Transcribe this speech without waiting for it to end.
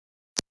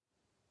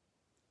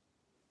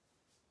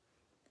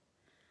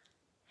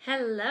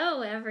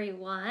Hello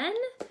everyone,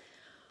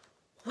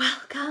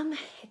 welcome.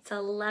 It's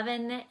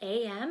 11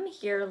 a.m.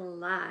 here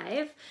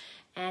live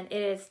and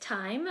it is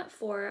time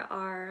for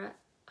our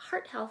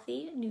Heart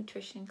Healthy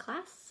Nutrition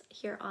class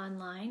here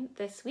online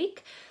this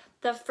week.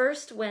 The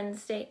first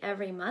Wednesday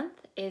every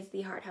month is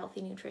the Heart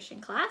Healthy Nutrition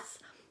class,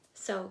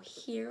 so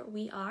here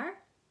we are.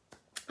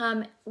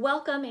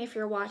 Welcome if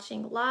you're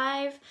watching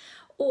live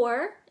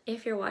or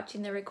if you're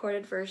watching the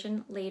recorded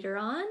version later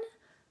on,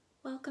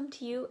 welcome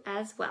to you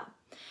as well.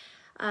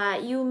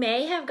 You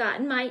may have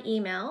gotten my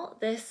email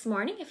this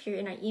morning. If you're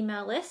in our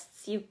email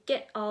lists, you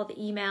get all the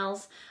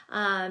emails.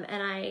 And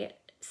I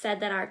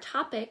said that our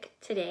topic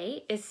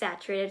today is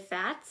saturated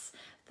fats,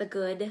 the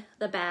good,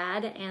 the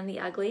bad, and the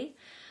ugly.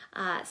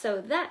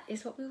 So that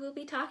is what we will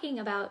be talking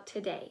about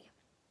today.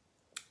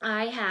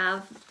 I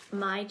have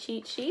my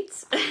cheat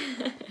sheets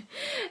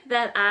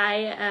that I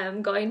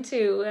am going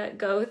to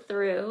go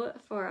through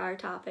for our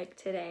topic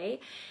today.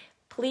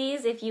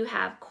 Please, if you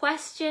have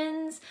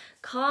questions,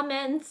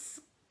 comments,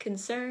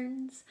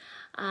 concerns,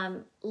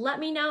 let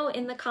me know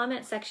in the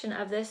comment section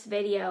of this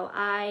video.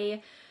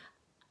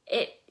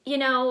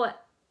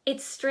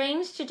 It's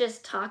strange to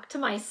just talk to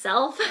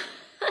myself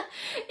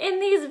in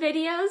these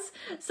videos,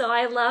 so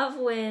I love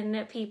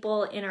when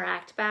people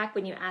interact back,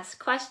 when you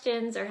ask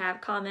questions or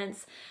have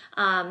comments.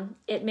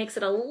 It makes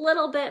it a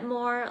little bit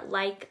more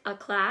like a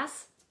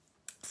class,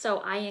 so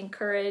I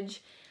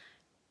encourage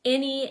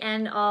any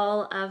and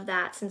all of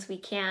that since we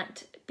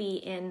can't be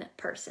in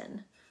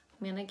person.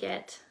 I'm gonna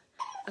get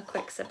a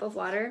quick sip of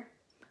water,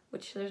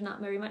 which there's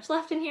not very much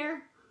left in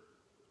here,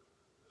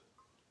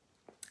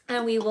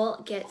 and we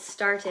will get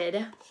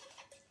started.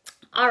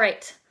 All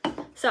right,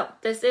 so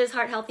this is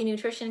Heart Healthy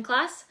Nutrition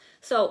class.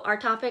 So our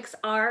topics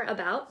are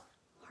about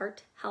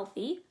heart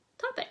healthy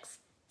topics.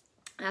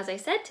 As I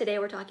said, today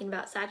we're talking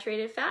about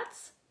saturated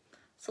fats.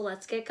 So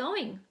let's get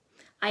going.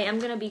 I am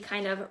going to be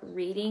kind of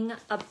reading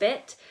a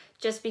bit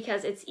just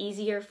because it's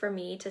easier for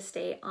me to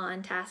stay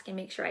on task and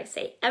make sure I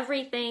say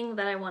everything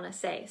that I want to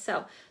say.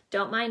 So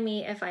don't mind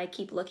me if I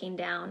keep looking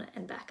down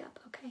and back up,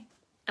 okay?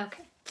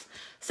 Okay,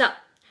 so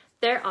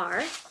there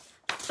are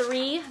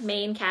 3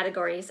 main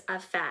categories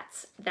of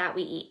fats that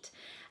we eat.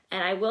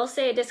 And I will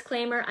say a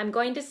disclaimer, I'm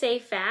going to say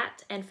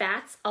fat and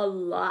fats a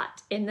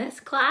lot in this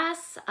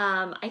class.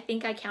 I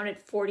think I counted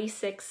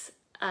 46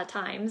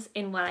 times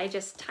in what I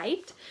just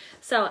typed.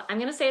 So I'm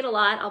gonna say it a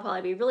lot. I'll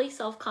probably be really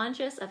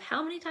self-conscious of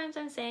how many times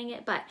I'm saying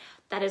it, but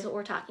that is what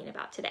we're talking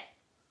about today.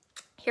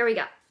 Here we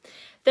go.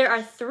 There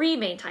are 3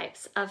 main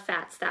types of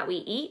fats that we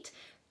eat: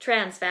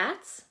 trans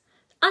fats,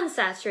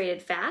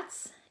 unsaturated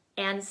fats,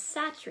 and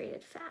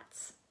saturated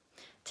fats.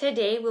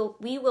 Today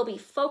we will be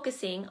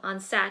focusing on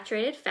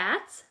saturated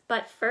fats,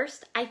 but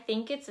first I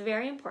think it's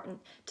very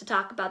important to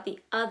talk about the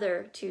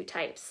other 2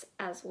 types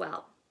as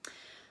well.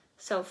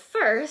 So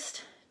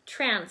first,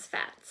 trans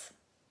fats.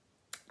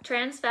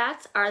 Trans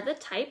fats are the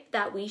type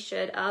that we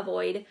should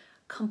avoid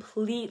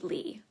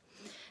completely.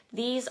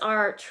 These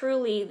are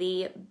truly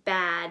the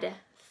bad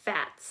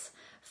fats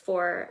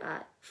for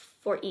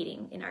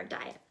eating in our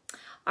diet.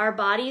 Our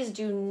bodies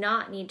do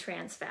not need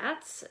trans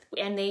fats,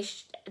 and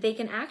they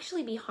can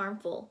actually be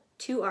harmful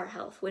to our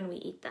health when we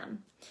eat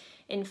them.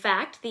 In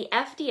fact, the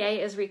FDA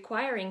is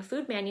requiring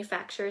food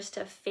manufacturers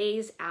to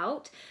phase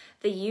out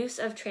the use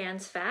of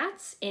trans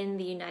fats in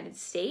the United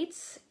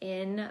States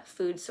in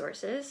food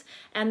sources,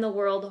 and the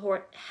World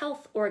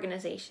Health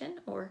Organization,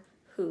 or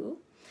WHO,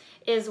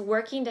 is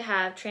working to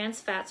have trans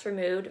fats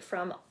removed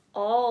from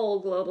all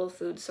global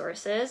food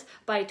sources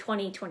by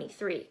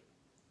 2023.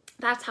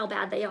 That's how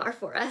bad they are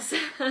for us.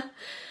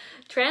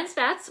 Trans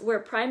fats were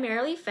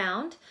primarily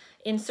found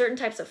in certain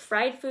types of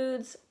fried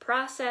foods,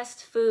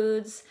 processed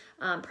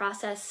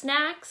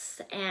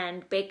snacks,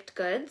 and baked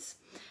goods.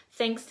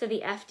 Thanks to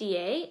the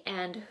FDA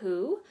and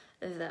WHO,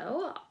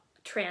 though,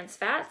 trans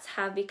fats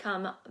have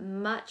become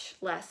much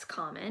less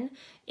common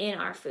in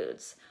our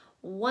foods.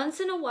 Once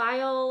in a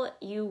while,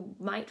 you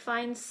might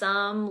find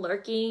some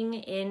lurking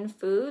in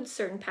foods,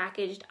 certain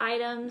packaged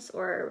items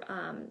or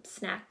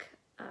snack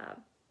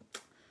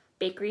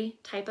bakery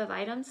type of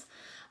items.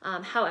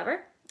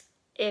 However,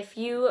 if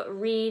you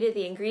read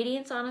the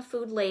ingredients on a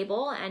food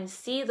label and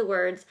see the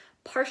words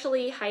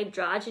partially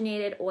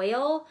hydrogenated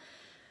oil,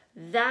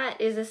 that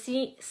is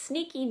a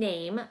sneaky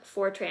name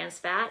for trans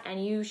fat,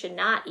 and you should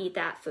not eat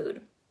that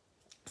food.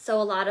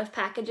 So a lot of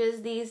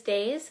packages these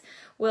days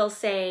will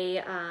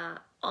say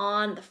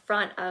on the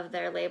front of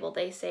their label,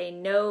 they say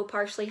no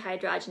partially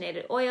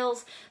hydrogenated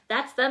oils.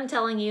 That's them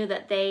telling you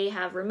that they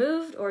have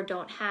removed or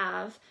don't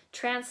have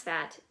trans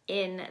fat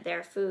in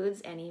their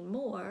foods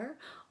anymore,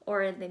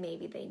 or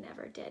maybe they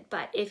never did.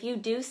 But if you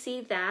do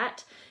see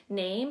that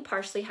name,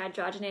 partially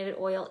hydrogenated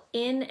oil,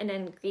 in an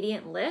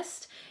ingredient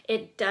list,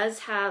 it does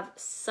have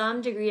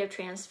some degree of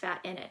trans fat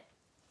in it.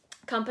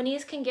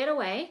 Companies can get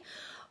away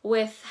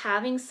with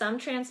having some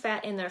trans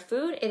fat in their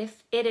food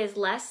if it is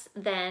less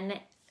than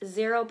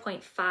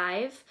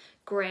 0.5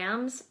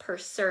 grams per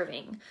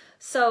serving.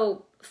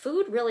 So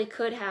food really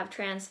could have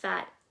trans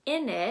fat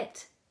in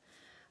it,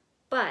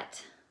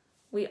 but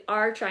we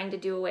are trying to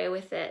do away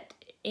with it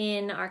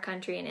in our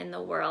country and in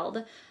the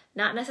world.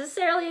 Not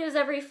necessarily does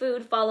every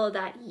food follow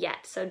that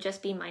yet, so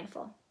just be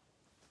mindful.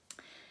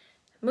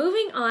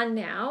 Moving on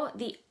now,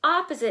 the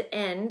opposite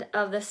end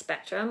of the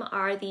spectrum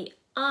are the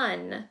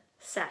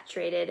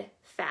unsaturated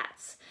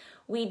fats.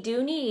 We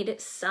do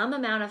need some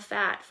amount of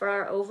fat for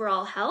our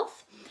overall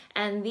health,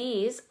 and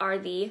these are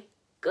the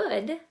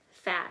good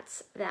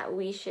fats that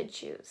we should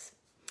choose.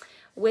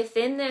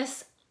 Within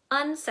this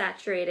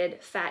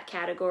unsaturated fat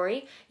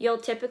category, you'll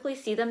typically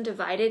see them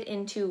divided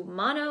into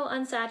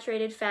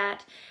monounsaturated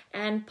fat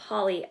and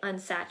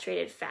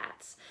polyunsaturated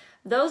fats.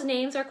 Those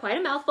names are quite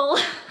a mouthful,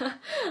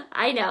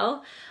 I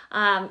know.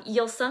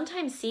 You'll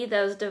sometimes see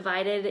those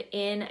divided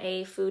in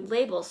a food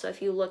label. So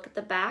if you look at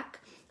the back,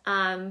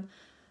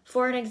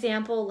 for an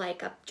example,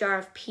 like a jar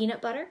of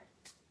peanut butter,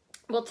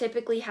 we'll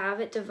typically have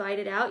it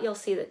divided out. You'll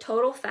see the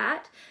total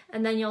fat,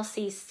 and then you'll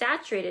see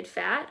saturated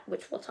fat,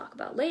 which we'll talk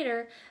about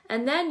later,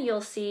 and then you'll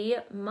see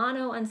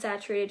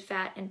monounsaturated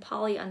fat and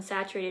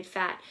polyunsaturated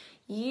fat,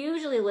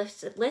 usually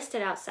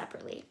listed out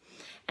separately.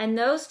 And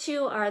those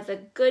two are the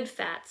good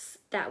fats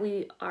that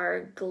we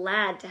are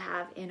glad to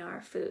have in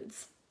our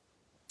foods.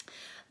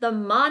 The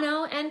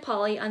mono and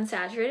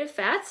polyunsaturated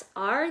fats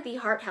are the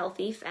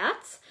heart-healthy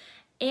fats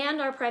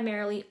and are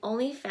primarily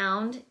only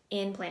found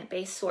in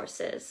plant-based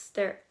sources.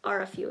 There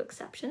are a few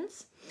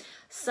exceptions.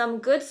 Some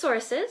good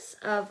sources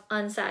of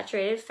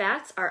unsaturated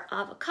fats are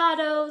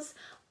avocados,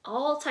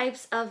 all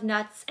types of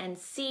nuts and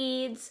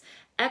seeds,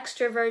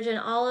 extra virgin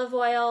olive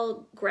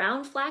oil,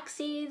 ground flax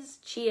seeds,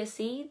 chia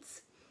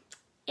seeds,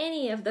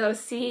 any of those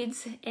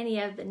seeds,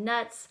 any of the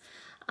nuts,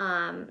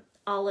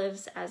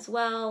 olives as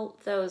well,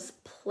 those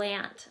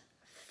plant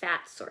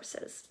fat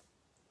sources.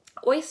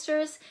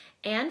 Oysters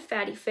and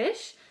fatty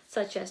fish,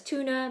 such as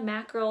tuna,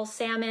 mackerel,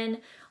 salmon,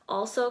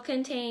 also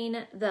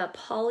contain the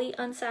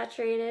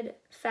polyunsaturated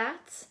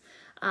fats.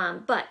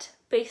 But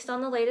based on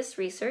the latest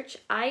research,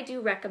 I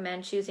do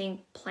recommend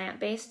choosing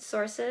plant-based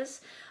sources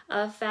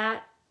of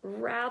fat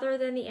rather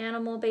than the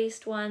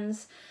animal-based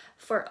ones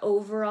for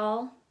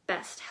overall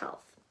best health.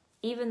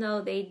 Even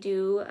though they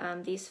do,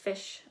 these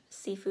fish,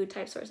 seafood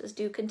type sources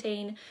do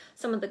contain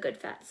some of the good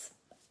fats.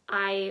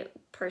 I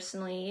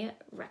personally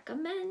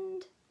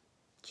recommend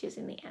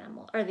choosing the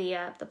animal or the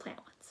plant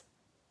ones.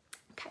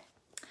 Okay.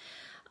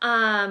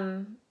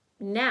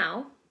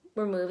 Now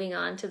we're moving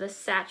on to the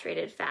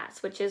saturated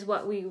fats, which is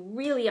what we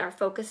really are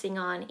focusing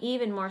on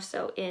even more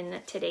so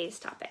in today's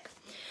topic.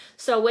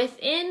 So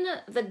within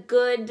the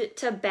good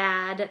to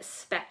bad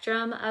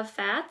spectrum of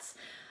fats,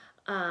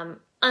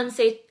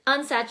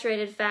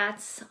 unsaturated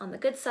fats on the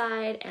good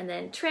side, and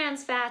then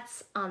trans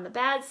fats on the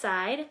bad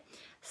side.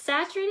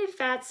 Saturated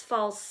fats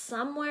fall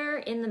somewhere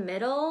in the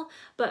middle,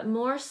 but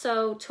more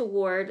so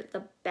toward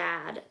the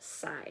bad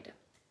side.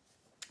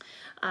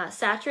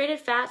 Saturated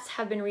fats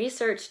have been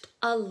researched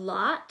a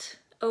lot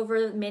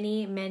over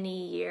many,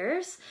 many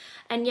years,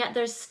 and yet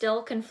there's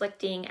still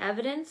conflicting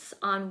evidence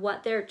on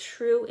what their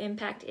true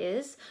impact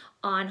is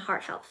on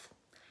heart health.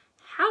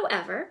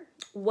 However,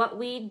 what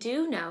we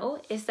do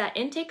know is that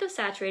intake of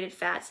saturated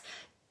fats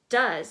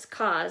does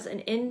cause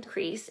an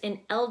increase in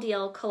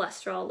LDL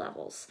cholesterol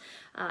levels.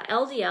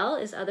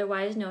 LDL is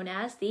otherwise known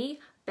as the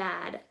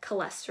bad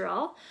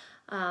cholesterol.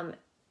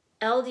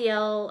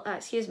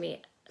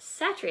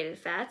 Saturated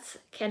fats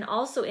can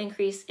also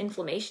increase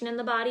inflammation in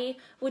the body,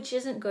 which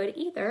isn't good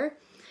either.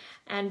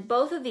 And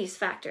both of these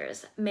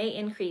factors may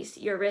increase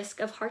your risk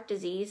of heart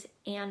disease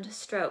and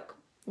stroke,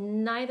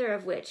 neither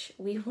of which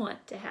we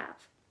want to have.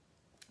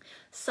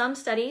 Some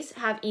studies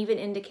have even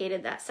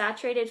indicated that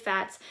saturated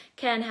fats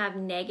can have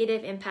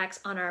negative impacts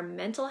on our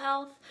mental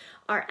health,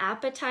 our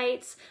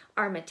appetites,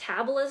 our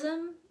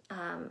metabolism.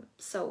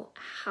 So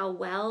how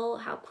well,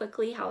 how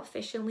quickly, how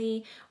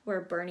efficiently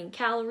we're burning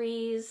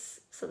calories.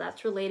 So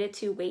that's related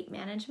to weight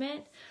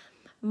management.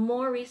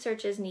 More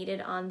research is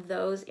needed on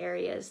those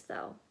areas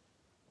though.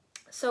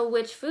 So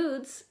which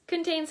foods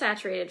contain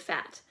saturated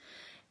fat?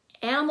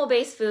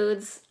 Animal-based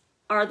foods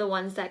are the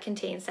ones that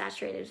contain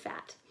saturated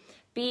fat.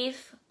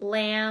 Beef,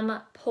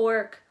 lamb,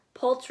 pork,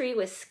 poultry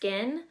with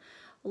skin,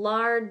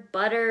 lard,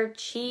 butter,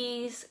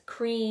 cheese,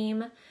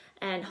 cream,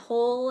 and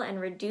whole and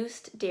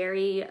reduced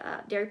dairy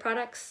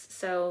products,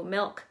 so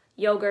milk,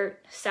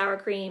 yogurt, sour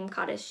cream,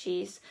 cottage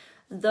cheese,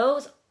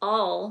 those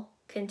all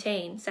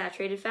contain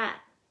saturated fat.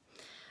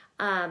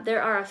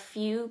 There are a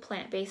few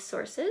plant-based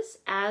sources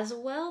as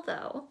well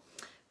though.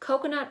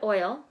 Coconut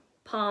oil,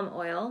 palm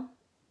oil,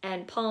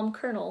 and palm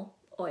kernel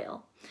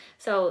oil.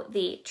 So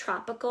the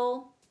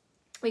tropical,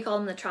 we call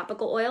them the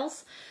tropical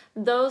oils,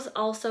 those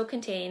also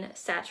contain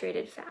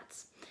saturated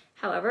fats.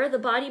 However, the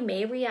body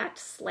may react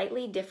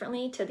slightly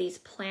differently to these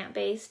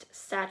plant-based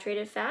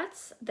saturated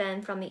fats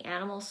than from the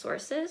animal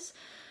sources.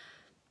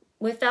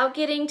 Without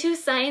getting too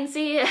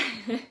sciencey,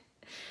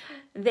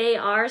 they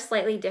are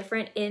slightly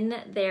different in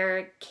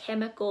their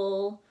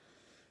chemical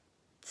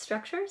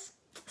structures.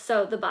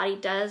 So the body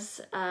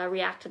does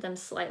react to them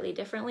slightly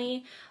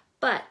differently.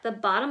 But the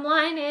bottom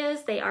line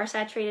is they are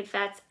saturated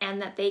fats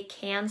and that they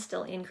can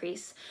still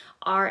increase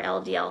our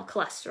LDL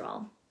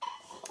cholesterol.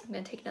 I'm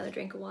going to take another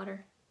drink of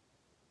water.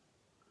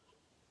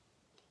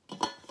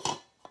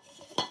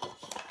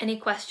 Any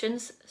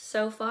questions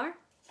so far?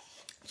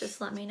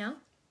 Just let me know.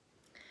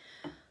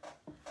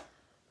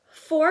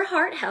 For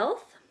heart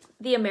health,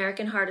 the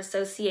American Heart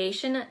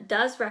Association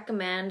does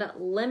recommend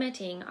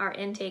limiting our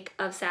intake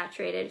of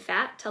saturated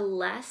fat to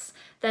less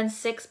than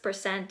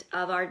 6%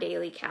 of our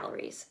daily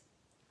calories.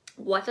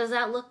 What does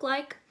that look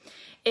like?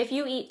 If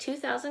you eat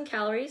 2,000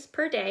 calories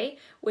per day,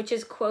 which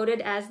is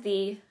quoted as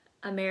the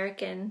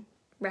American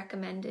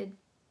recommended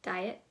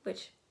diet,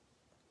 which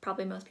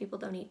probably most people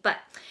don't eat, but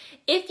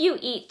if you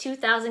eat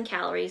 2,000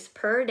 calories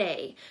per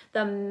day,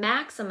 the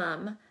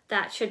maximum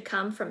that should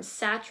come from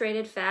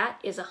saturated fat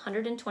is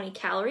 120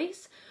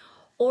 calories,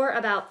 or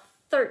about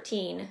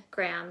 13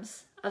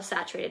 grams of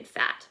saturated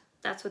fat.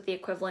 That's what the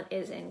equivalent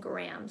is in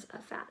grams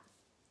of fat.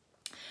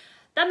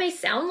 That may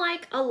sound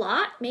like a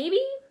lot, maybe,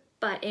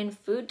 but in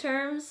food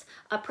terms,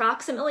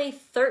 approximately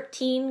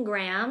 13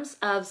 grams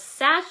of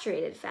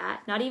saturated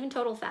fat, not even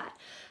total fat,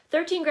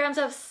 13 grams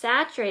of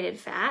saturated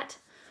fat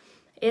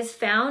is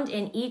found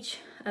in each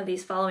of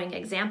these following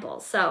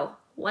examples. So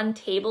 1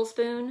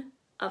 tablespoon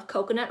of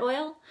coconut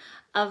oil,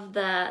 of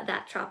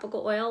that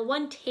tropical oil,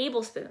 1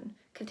 tablespoon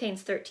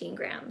contains 13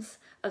 grams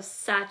of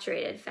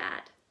saturated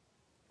fat.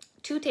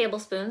 2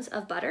 tablespoons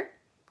of butter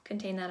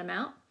contain that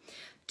amount.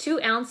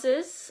 2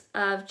 ounces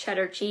of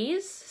cheddar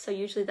cheese, so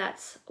usually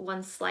that's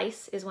 1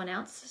 slice is 1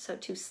 ounce, so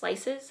 2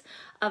 slices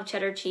of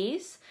cheddar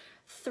cheese.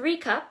 3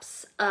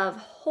 cups of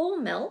whole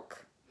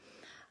milk.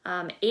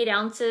 8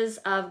 ounces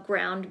of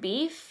ground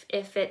beef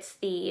if it's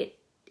the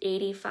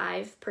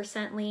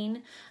 85%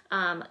 lean.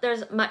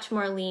 There's much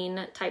more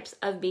lean types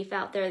of beef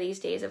out there these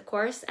days, of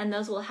course, and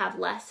those will have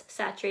less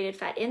saturated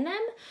fat in them,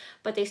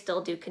 but they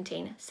still do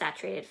contain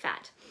saturated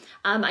fat.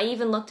 I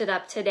even looked it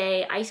up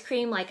today. Ice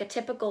cream, like a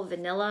typical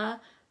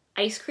vanilla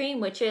ice cream,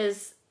 which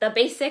is the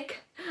basic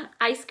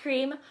ice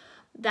cream,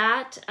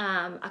 that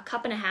 1.5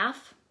 cups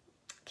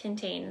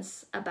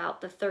contains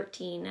about the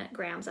 13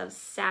 grams of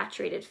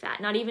saturated fat,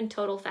 not even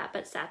total fat,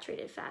 but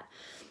saturated fat.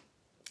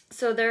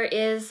 So there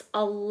is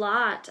a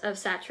lot of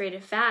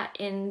saturated fat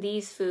in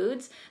these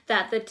foods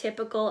that the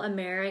typical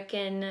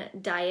American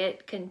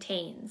diet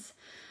contains.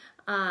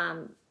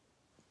 The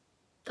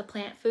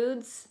plant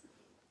foods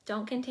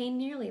don't contain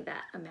nearly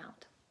that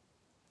amount.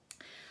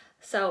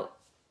 So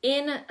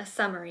in a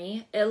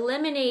summary,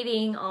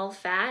 eliminating all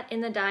fat in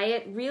the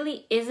diet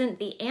really isn't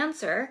the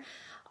answer.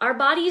 Our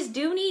bodies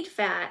do need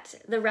fat.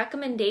 The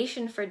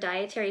recommendation for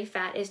dietary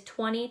fat is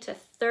 20 to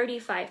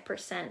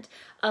 35%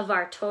 of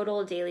our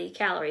total daily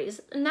calories,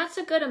 and that's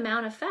a good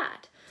amount of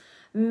fat.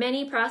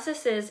 Many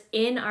processes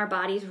in our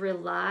bodies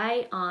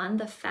rely on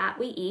the fat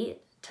we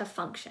eat to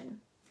function.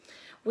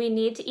 We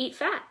need to eat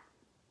fat.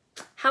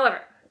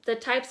 However, the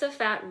types of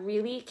fat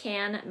really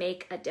can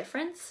make a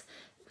difference,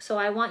 so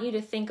I want you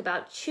to think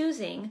about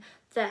choosing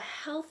the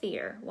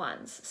healthier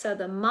ones. So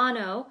the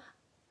mono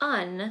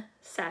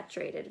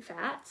unsaturated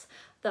fats,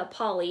 the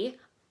poly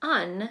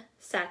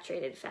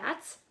unsaturated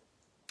fats,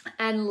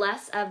 and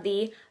less of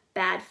the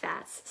bad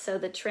fats, so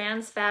the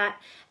trans fat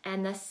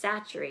and the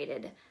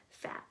saturated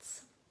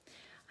fats.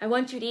 I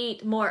want you to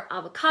eat more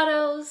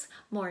avocados,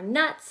 more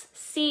nuts,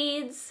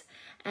 seeds,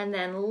 and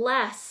then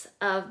less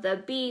of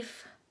the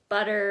beef,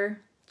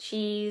 butter,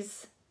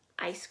 cheese,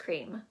 ice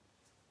cream.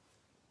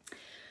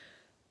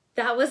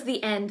 That was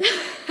the end.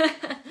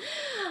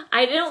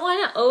 I didn't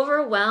want to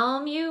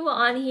overwhelm you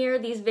on here,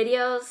 these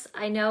videos.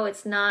 I know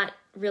it's not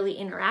really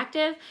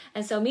interactive,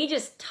 and so me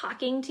just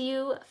talking to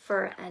you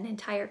for an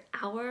entire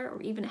hour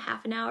or even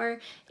half an hour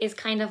is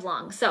kind of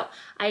long. So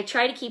I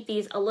try to keep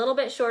these a little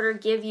bit shorter,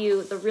 give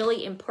you the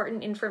really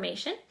important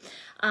information.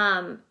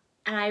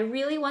 And I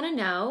really want to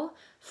know,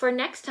 for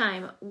next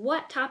time,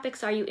 what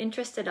topics are you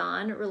interested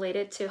on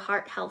related to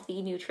heart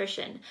healthy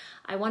nutrition?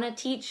 I want to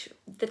teach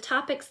the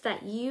topics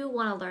that you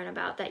want to learn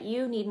about, that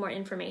you need more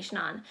information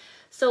on.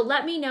 So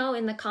let me know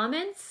in the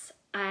comments.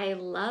 I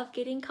love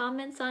getting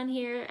comments on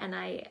here, and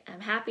I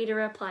am happy to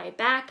reply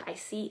back. I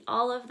see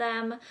all of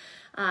them.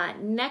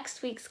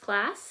 Next week's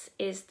class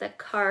is the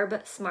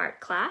Carb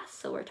Smart class,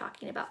 so we're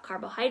talking about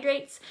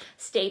carbohydrates.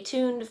 Stay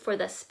tuned for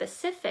the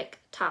specific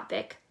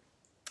topic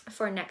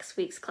for next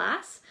week's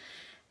class.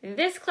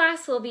 This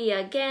class will be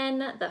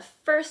again the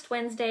first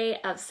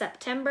Wednesday of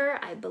September.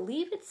 I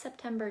believe it's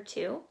September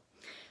 2.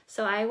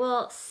 So I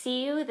will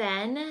see you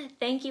then.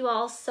 Thank you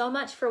all so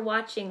much for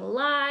watching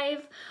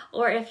live,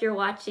 or if you're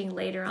watching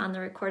later on the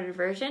recorded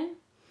version.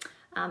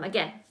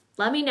 Again,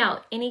 let me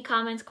know any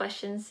comments,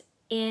 questions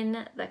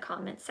in the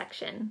comment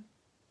section.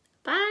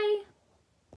 Bye.